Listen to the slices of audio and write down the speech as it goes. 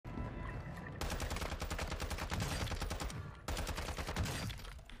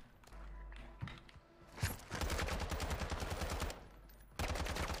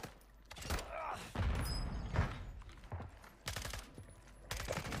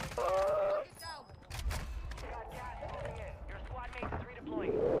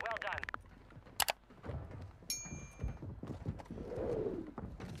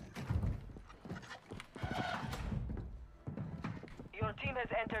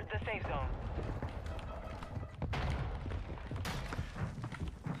entered the safe zone.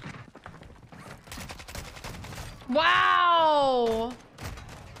 Wow!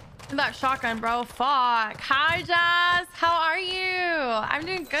 That shotgun, bro. Fuck. Hi, Jazz. How are you? I'm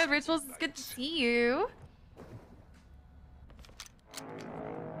doing good. Rituals, it's good to see you.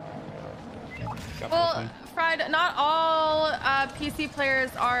 Well, Fried, not all PC players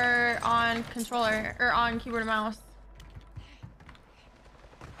are on controller or on keyboard and mouse.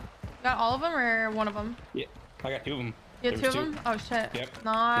 You got all of them or one of them? Yeah, I got two of them. You got two of them? Oh shit. Yep.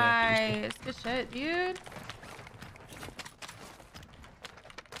 Nice. Yeah, good shit, dude.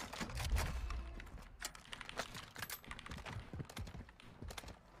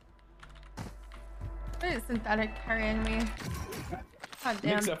 What is synthetic carrying me? God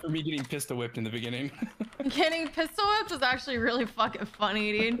damn. Except for me getting pistol whipped in the beginning. Getting pistol whipped was actually really fucking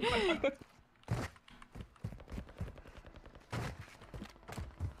funny, dude.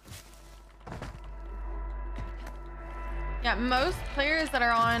 Yeah, most players that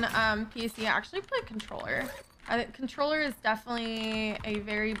are on PC actually play controller. I think controller is definitely a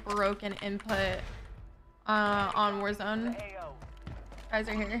very broken input on Warzone. Guys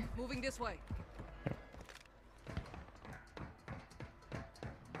are here. Moving this way.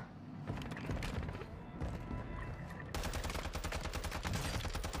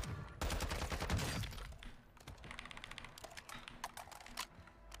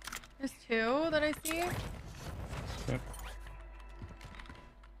 There's two that I see. Yep.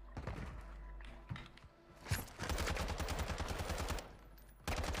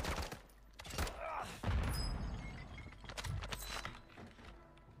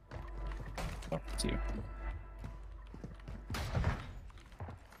 Oh, it's you.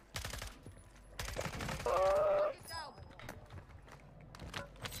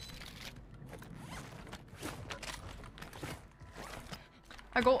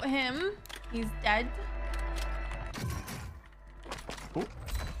 I got him. He's dead. Ooh.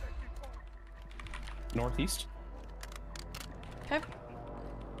 Northeast. Okay.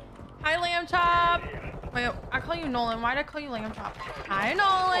 Hi, Lamb Chop. Wait, I call you Nolan. Why did I call you Lamb Chop? Hi,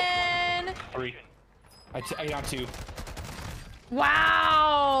 Nolan. 3. I got 2.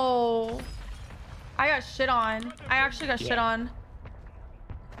 Wow. I got shit on. I actually got shit on.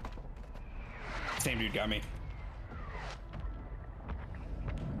 Same dude got me.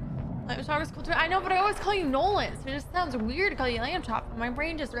 Lamb Chop is cool too. I know, but I always call you Nolan, so it just sounds weird to call you Lamb Chop. My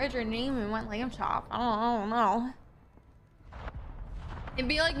brain just read your name and went Lamb Chop. I don't know. It'd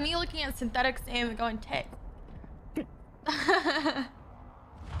be like me looking at synthetic Sam and going Ted.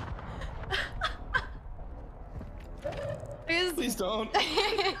 Please don't.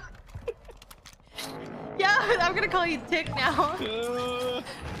 Yeah, I'm gonna call you Tick now. I'm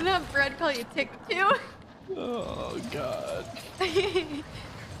gonna have Fred call you Tick too. Oh god.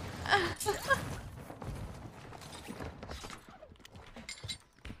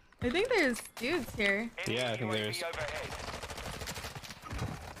 I think there's dudes here. Yeah, I think there's.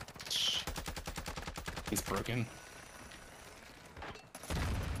 He's broken.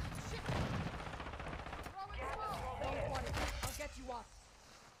 I'll get you up.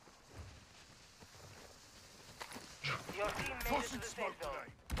 Your team made it to the safe zone.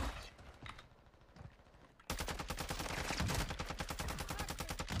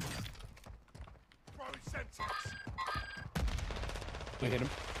 I hit him.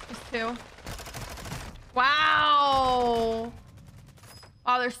 There's 2. Wow.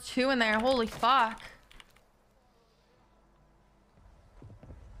 Wow, there's 2 in there. Holy fuck.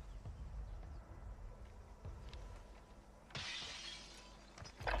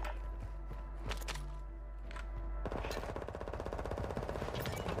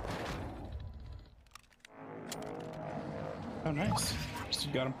 Oh, nice.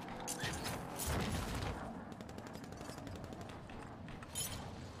 Just got him.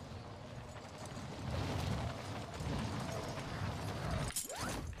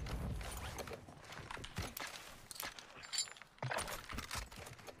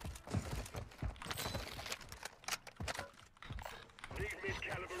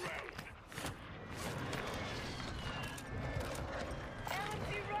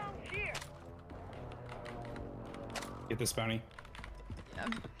 Get this bounty. Yeah,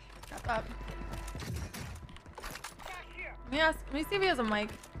 got that. Let me see if he has a mic.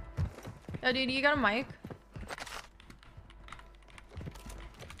 Yo, dude, you got a mic?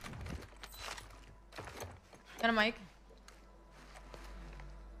 Got a mic?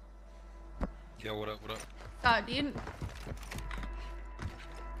 Yeah, what up, what up? Dude.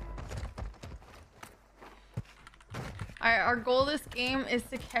 Alright, our goal this game is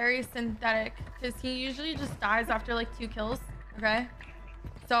to carry synthetic because he usually just dies after like 2 kills. Okay,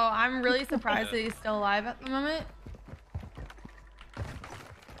 So I'm really surprised that he's still alive at the moment.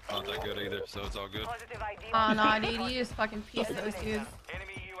 Not that good either, so it's all good. Positive ID. Oh no, dude, you just fucking piece those dudes.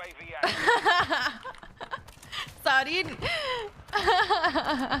 Enemy UAV active. So, dude.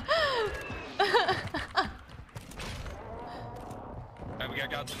 Hey, we got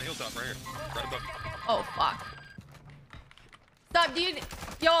guys on the hilltop right here. Right above. Oh fuck. Stop, dude.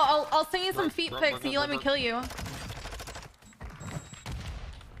 Yo, I'll send you some feet pics and you let me kill you.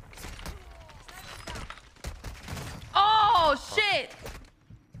 Oh shit.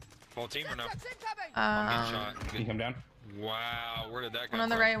 Full team or no? I'm getting shot. Can you come down? Wow, where did that come One on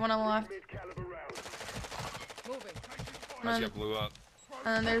the from? right, one on the left. I just got blew up.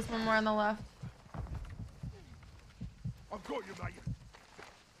 And then there's one more on the left. I've got you, mate.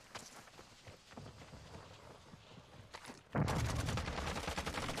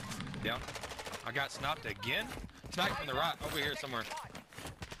 Down. I got sniped again. Sniped from the right, over here somewhere.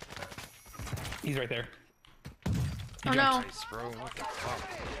 He's right there. Oh no. Nice, bro. What the fuck?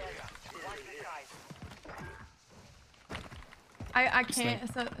 I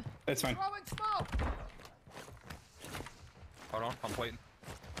can't. So That's fine. Hold on, I'm waiting.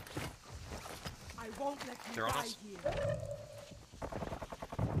 I won't let you They're on die us. here.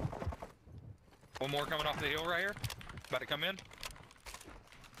 One more coming off the hill right here. About to come in.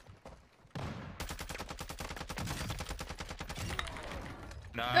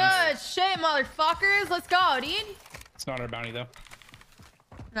 Nice. good shit, motherfuckers. Let's go, dude. It's not our bounty though.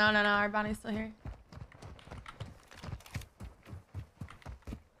 No. Our bounty's still here.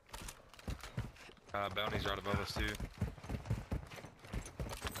 Bounty's right above us too.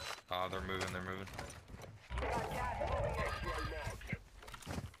 Ah, they're moving.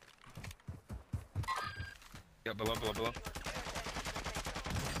 Yeah, below.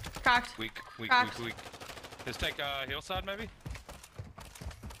 Cracked. Weak. Cracked. Let's take hillside maybe?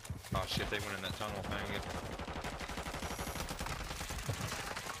 Oh shit, they went in that tunnel thing.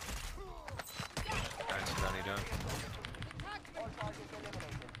 Nice, bounty done.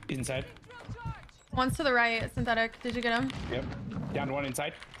 He's inside. One's to the right, synthetic. Did you get him? Yep. Down to one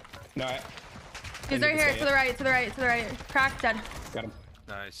inside. No, He's right here, to the right. Cracked, dead. Got him.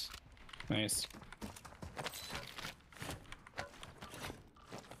 Nice. Nice.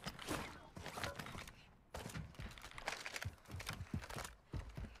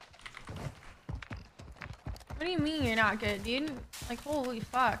 What do you mean you're not good, dude? Like, holy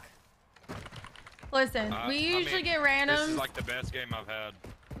fuck. Listen, we usually get randoms. This is like the best game I've had.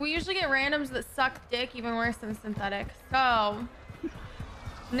 We usually get randoms that suck dick even worse than synthetic. So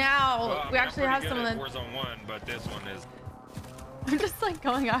now Well, we actually have some of the the. Warzone 1, but this one is. I'm just like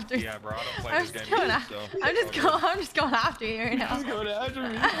going after. Yeah, bro, I don't play I'm this just game going. either, so. I'm just going after you right now. He's going after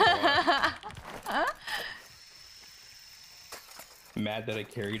me. Mad that I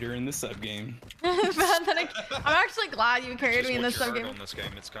carried her in the sub game. I'm actually glad you carried me in this sub sub game. On this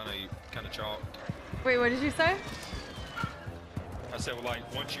game, it's kind of chalk. Wait, what did you say? I said, well,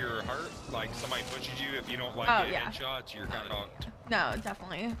 like once you're hurt, like somebody pushes you, if you don't like get headshots, you're kind of chalked. No,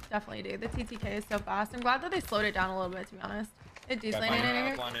 definitely, dude. The TTK is so fast. I'm glad that they slowed it down a little bit, to be honest. It do land in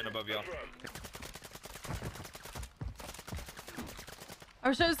here. Flying in above y'all. I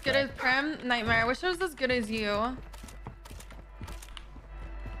wish it was as good as Prim. Nightmare. I wish it was as good as you. Enemy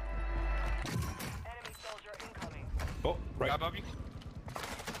soldier incoming. Oh, right. Guy above you.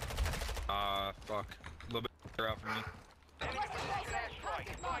 Fuck. A little bit out from me. Strike.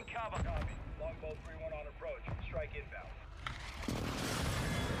 Find cover. Longbow 3-1 on approach. Strike inbound.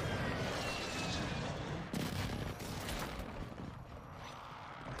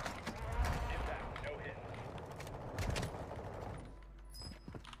 Inbound. No hit.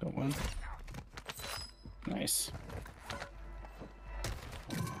 Got one. Nice.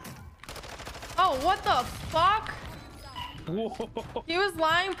 Oh, what the fuck? Whoa. He was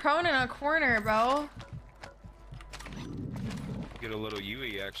lying prone in a corner, bro. Get a little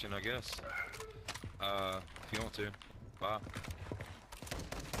UE action, I guess. If you want to. Bye.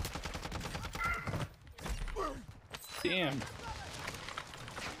 Damn.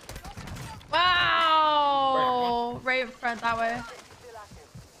 Wow! Right in front that way.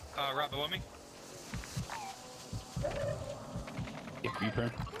 Right below me. Yeah, you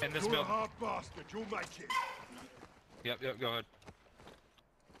Prim. In this You're a building. hard bastard. You'll make it. Yep, go ahead.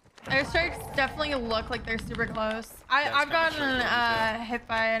 Airstrikes definitely look like they're super close. it's I've kinda gotten straight hit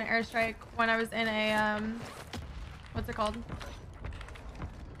by an airstrike when I was in a what's it called?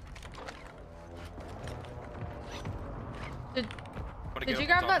 Did you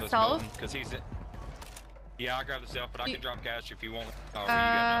grab that self? Because he's it. Yeah, I grabbed the self, but I can drop cash if you want. Oh, you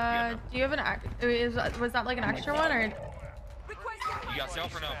got enough. Do you have an was that like an extra one or? You got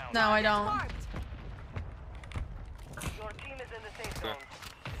self or no? No, I don't. Your team is in the safe zone.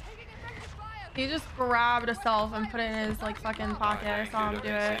 He just grabbed a self and put it in his like fucking pocket. I saw him do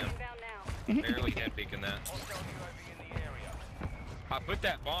it. Barely head peeking that. I put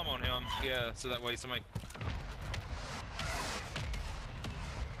that bomb on him, yeah, so that way somebody.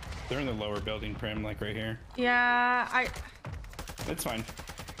 They're in the lower building, Prim, like right here. Yeah, It's fine.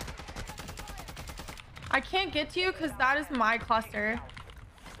 I can't get to you because that is my cluster.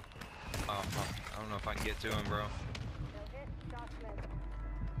 Oh, fuck. I don't know if I can get to him, bro.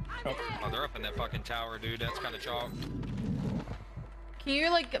 Oh, Oh, they're up in that fucking tower, dude. That's kind of chalk. Can you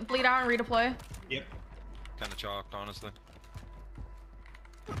like bleed out and redeploy? yep. Kind of chalked, honestly.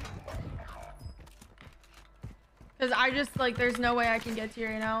 Because I just like, there's no way I can get to you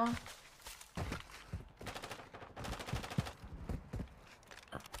right now.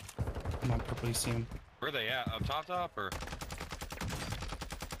 I'm on purple, you see him. Where they at? Up top, or?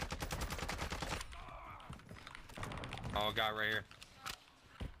 Oh, guy right here.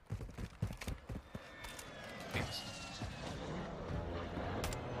 Thanks.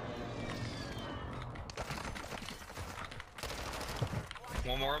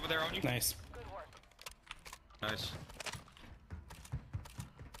 One more over there on you. Nice. Nice.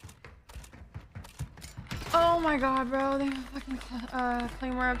 Oh my god, bro. They fucking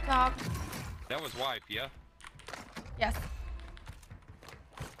claymore up top. That was wipe, yeah? Yes.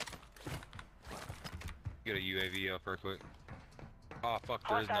 Get a UAV up real quick. Oh, fuck,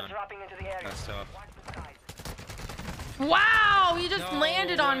 there is none. Dropping into the area. That's tough. Wow, you just No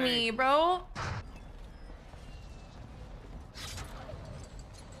landed on way. me, bro.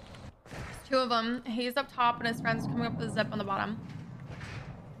 Two of them. He's up top and his friend's coming up with a zip on the bottom.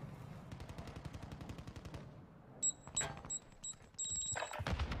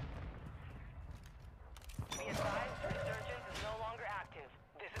 Be advised, resurgence is no longer active.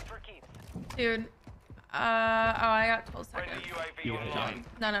 This is for keeps. Dude. Oh, I got 12 seconds. Friendly UAV You got online.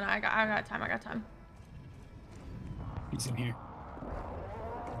 No, I got time. I got time. He's in here.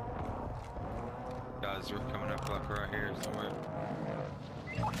 Guys are coming up like right here somewhere.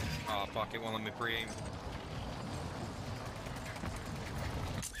 Oh, fuck, it won't let me pre-aim.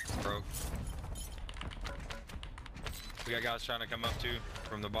 Broke. We got guys trying to come up too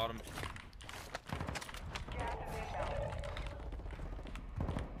from the bottom. Gas is inbound.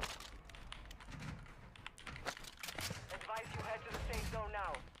 Advise you head to the safe zone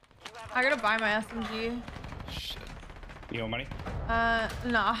now. You have I gotta buy my SMG. Shit. You want money?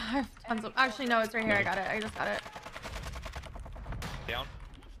 No, I have tons of. Actually, no, it's right here. I got it. I just got it. Down.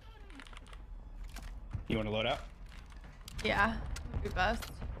 You want to load up? Yeah, would be best,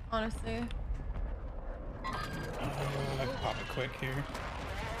 honestly. I can pop it quick here.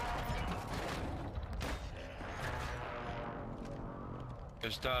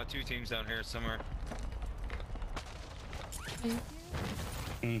 There's two teams down here somewhere. Thank you.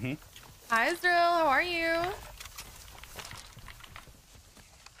 Mm-hmm. Hi, Zrill. How are you?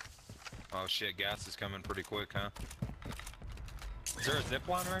 Oh shit, gas is coming pretty quick, huh? Is there a zip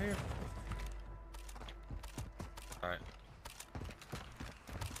line right here? Alright.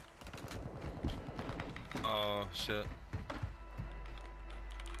 Oh shit.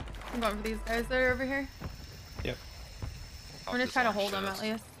 I'm going for these guys that are over here. Yep. I'm gonna try to hold them at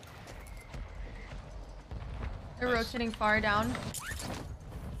least. They're Nice. rotating far down.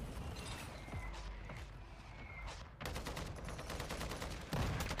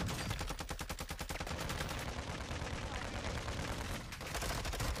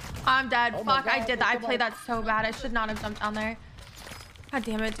 I'm dead. Fuck, I did that. I played that so bad. I should not have jumped down there. God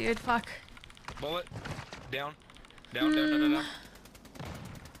damn it, dude. Fuck. Bullet. Down. Down, down, down, down, down.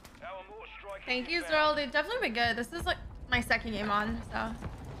 Thank you, Zerl. They've definitely been good. This is like my second game on, so.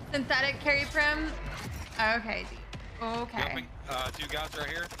 Synthetic carry prim. Okay, dude. Okay. Jumping. Two guys right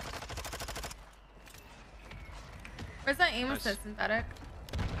here. Where's that aim Nice. assist synthetic?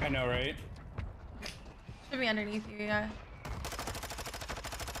 I know, right? Should be underneath you, yeah.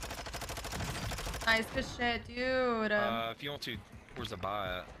 Nice, good shit, dude. If you want to, where's the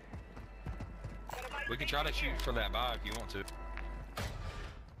buy at? We can try to shoot for that buy if you want to.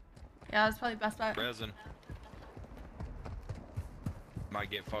 Yeah, that's probably best bet. Resin. Might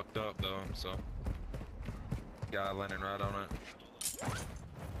get fucked up though, so. Guy landing right on it.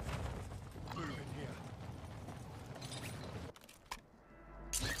 Moving here.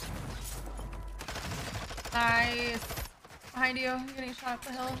 Nice. Behind you, you're getting shot up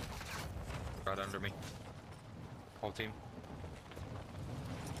the hill. Right under me. Whole team.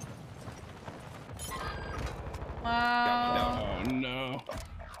 Wow. Oh no.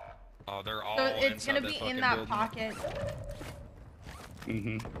 Oh, they're all So it's inside gonna that be in fucking that building. pocket.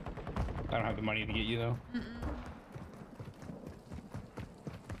 Mm-hmm. I don't have the money to get you though. Mm-mm.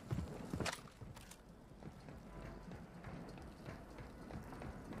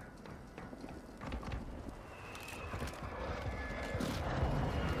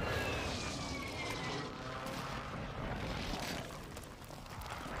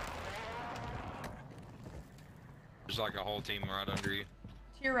 There's like a whole team right under you.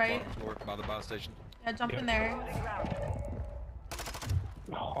 To your right. Bottom floor by the buy station. Yeah, jump in there.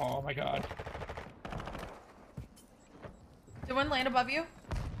 Oh my god. Did one land above you?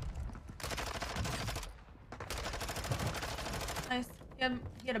 Nice. He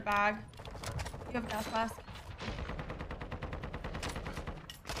had a bag. You have a gas mask.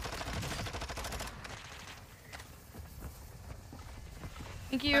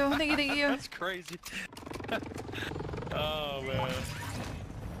 Thank you. Thank you. That's crazy. Oh man.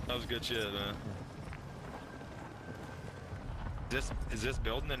 That was good shit, man. Is this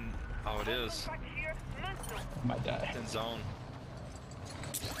building in... Oh, it is. Might die. It's in zone.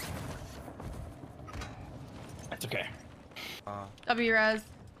 That's okay. W res.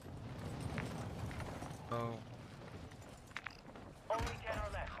 Oh. Only 10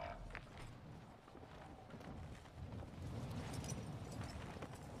 are left.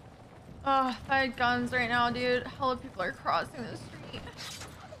 Oh, if I had guns right now, dude. Hella people are crossing the street.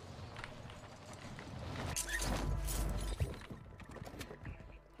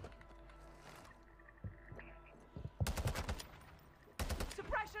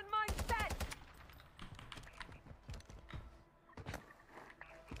 Suppression mine set.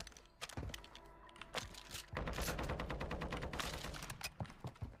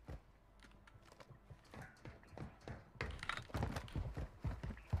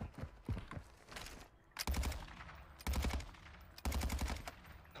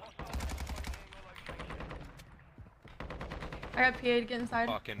 I got PA to get inside.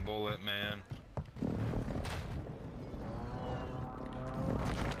 Fucking bullet, man.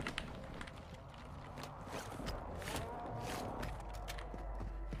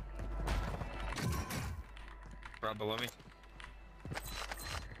 Right below me.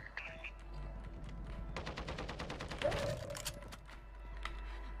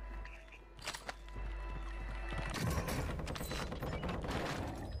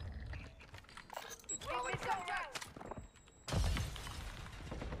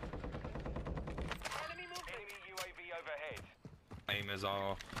 Enemy UAV overhead. Aim is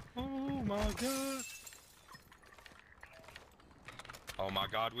off. Oh my god. Oh my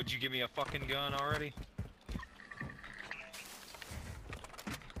god, would you give me a fucking gun already?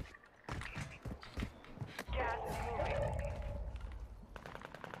 Gas is moving.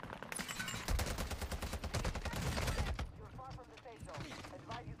 You're far from the safe zone.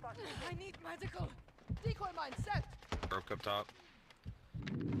 Advise you start. I need medical. Decoy mine set. Broke up top.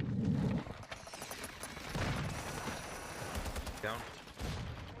 Down.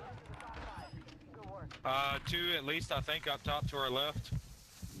 Good work. Two at least, I think, up top to our left.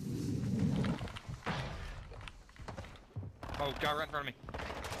 Oh, guy right in front of me.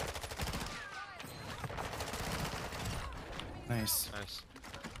 Nice. Nice.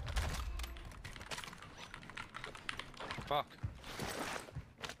 Fuck.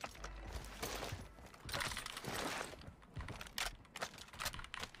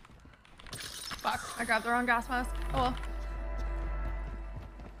 Fuck, I grabbed the wrong gas mask. Oh well.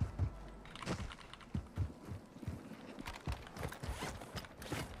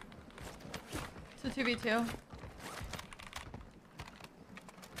 It's a 2v2.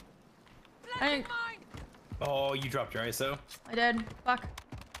 I didn't. Oh, you dropped your ISO. I did. Fuck.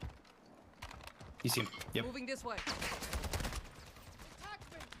 You see him. Yep. Moving this way.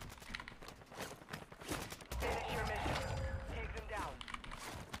 Finish your mission. Take them down.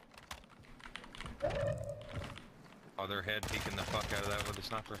 Oh, they're head peeking the fuck out of that with a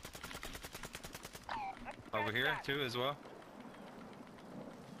sniper. Over here, too, as well.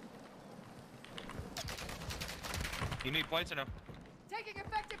 You need plates or no? Taking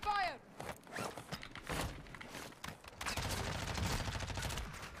effective fire.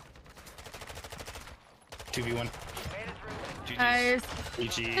 2v1. GG's. Nice. Good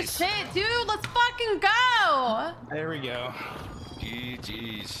GG's. shit, dude. Let's fucking go. There we go.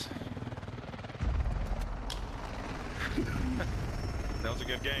 GG's. That was a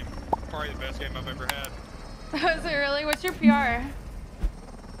good game. Probably the best game I've ever had. Was it really? What's your PR?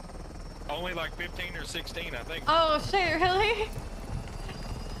 Only like 15 or 16, I think. Oh shit, really?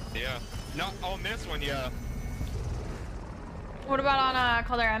 Yeah. Not on this one, yeah. What about on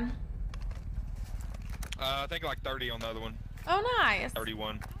Caldera? I think like 30 on the other one. Oh, nice.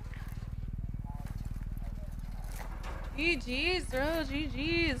 31. GG's, bro.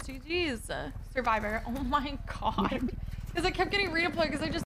 GG's. Survivor. Oh my god. Because I kept getting redeployed because I just